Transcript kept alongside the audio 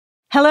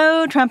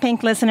Hello, Trump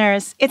Inc.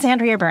 listeners. It's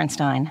Andrea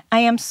Bernstein. I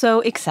am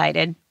so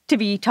excited to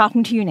be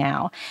talking to you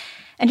now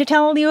and to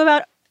tell you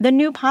about the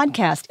new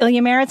podcast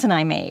Ilya Marritz and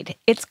I made.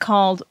 It's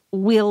called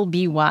We'll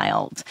Be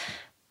Wild.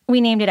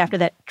 We named it after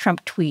that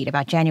Trump tweet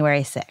about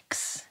January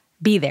 6th.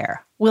 Be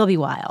there. We'll be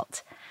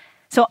wild.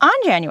 So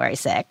on January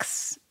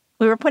 6th,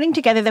 we were putting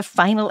together the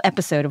final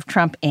episode of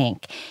Trump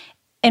Inc.,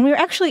 and we were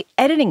actually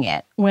editing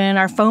it when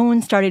our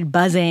phones started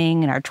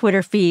buzzing and our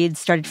Twitter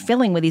feeds started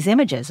filling with these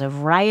images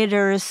of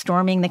rioters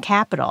storming the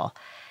Capitol.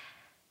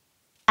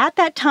 At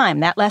that time,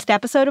 that last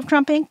episode of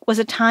Trump Inc. was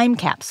a time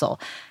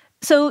capsule.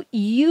 So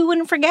you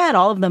wouldn't forget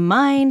all of the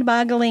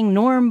mind-boggling,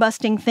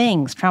 norm-busting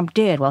things Trump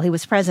did while he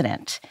was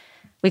president.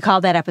 We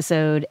called that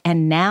episode,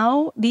 And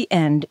Now the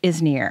End is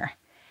Near.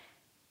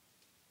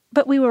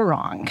 But we were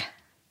wrong.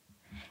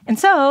 And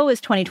so,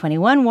 as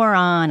 2021 wore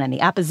on and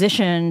the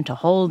opposition to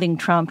holding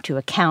Trump to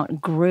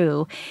account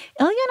grew,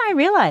 Ilya and I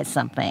realized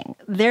something.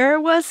 There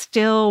was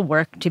still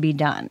work to be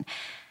done.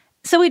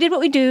 So we did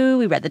what we do.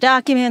 We read the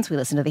documents. We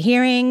listened to the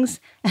hearings.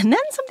 And then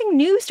something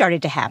new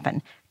started to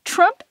happen.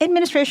 Trump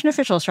administration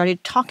officials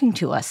started talking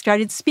to us,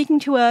 started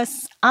speaking to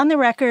us on the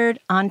record,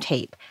 on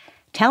tape,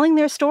 telling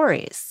their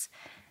stories.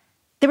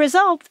 The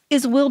result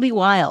is We'll Be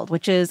Wild,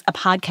 which is a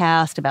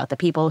podcast about the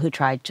people who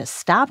tried to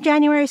stop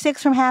January 6th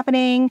from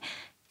happening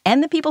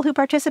and the people who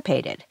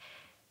participated.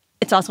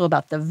 It's also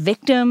about the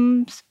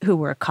victims who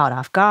were caught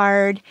off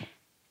guard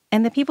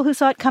and the people who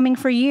saw it coming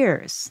for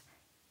years,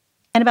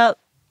 and about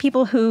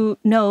people who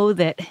know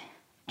that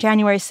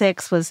January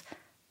 6th was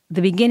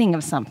the beginning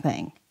of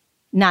something,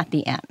 not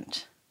the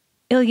end.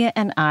 Ilya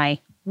and I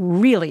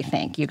really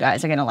think you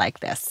guys are going to like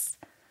this.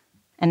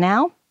 And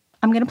now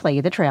I'm going to play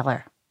you the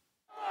trailer.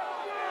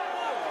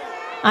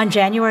 On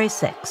January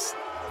 6th,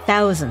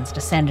 thousands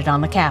descended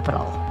on the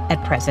Capitol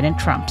at President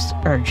Trump's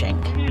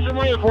urging. We need some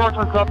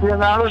reinforcements up here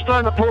now. They're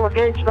starting to pull the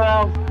gates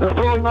down. They're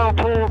throwing metal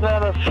poles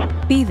at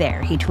us. Be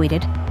there, he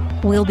tweeted.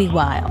 We'll be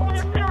wild.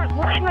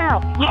 What now?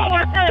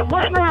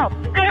 What now?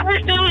 Every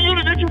single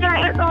unit that you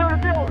got hit on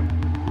the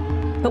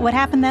building. But what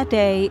happened that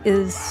day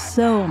is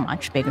so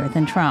much bigger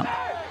than Trump.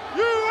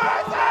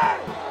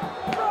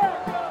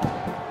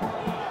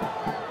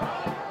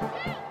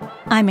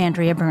 I'm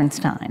Andrea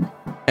Bernstein.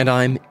 And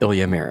I'm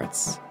Ilya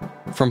Marritz.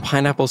 From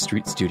Pineapple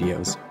Street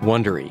Studios,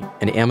 Wondery,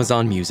 and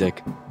Amazon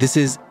Music, this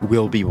is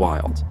We'll Be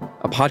Wild,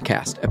 a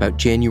podcast about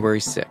January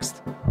 6th.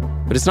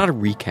 But it's not a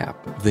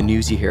recap of the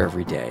news you hear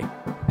every day.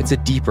 It's a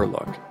deeper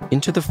look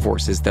into the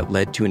forces that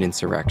led to an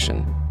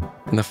insurrection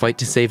and the fight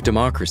to save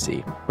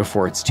democracy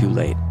before it's too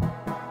late.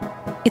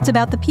 It's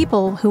about the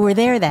people who were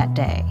there that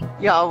day.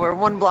 Y'all, we're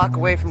 1 block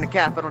away from the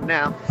Capitol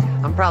now.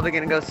 I'm probably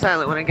going to go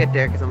silent when I get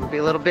there because I'm going to be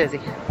a little busy.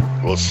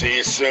 We'll see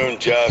you soon,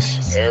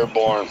 Jess.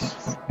 Airborne.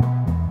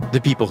 The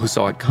people who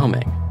saw it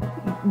coming.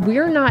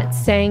 We're not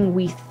saying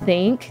we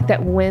think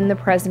that when the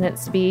president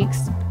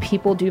speaks,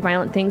 people do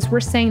violent things.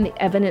 We're saying the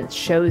evidence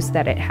shows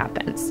that it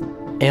happens.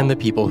 And the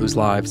people whose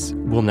lives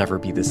will never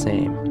be the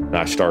same.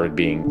 I started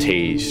being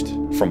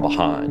tased from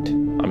behind.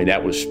 I mean,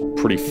 that was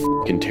pretty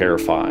fucking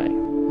terrifying.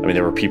 I mean,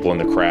 there were people in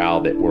the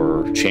crowd that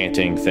were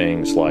chanting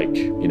things like,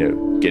 you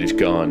know, get his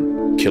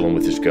gun, kill him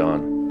with his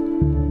gun.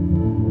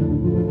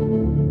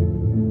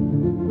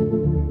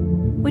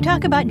 We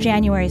talk about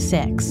January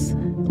 6th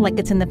like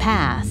it's in the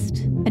past,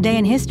 a day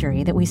in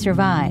history that we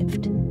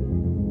survived.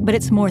 But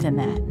it's more than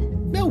that.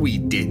 No, we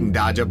didn't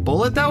dodge a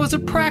bullet. That was a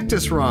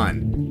practice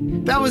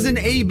run. That was an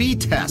A/B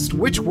test.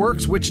 Which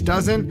works, which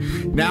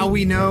doesn't. Now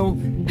we know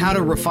how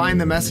to refine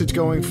the message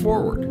going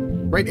forward.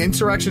 Right?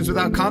 Insurrections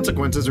without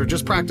consequences are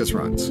just practice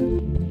runs.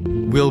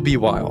 We'll Be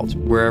Wild,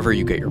 wherever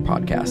you get your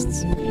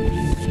podcasts.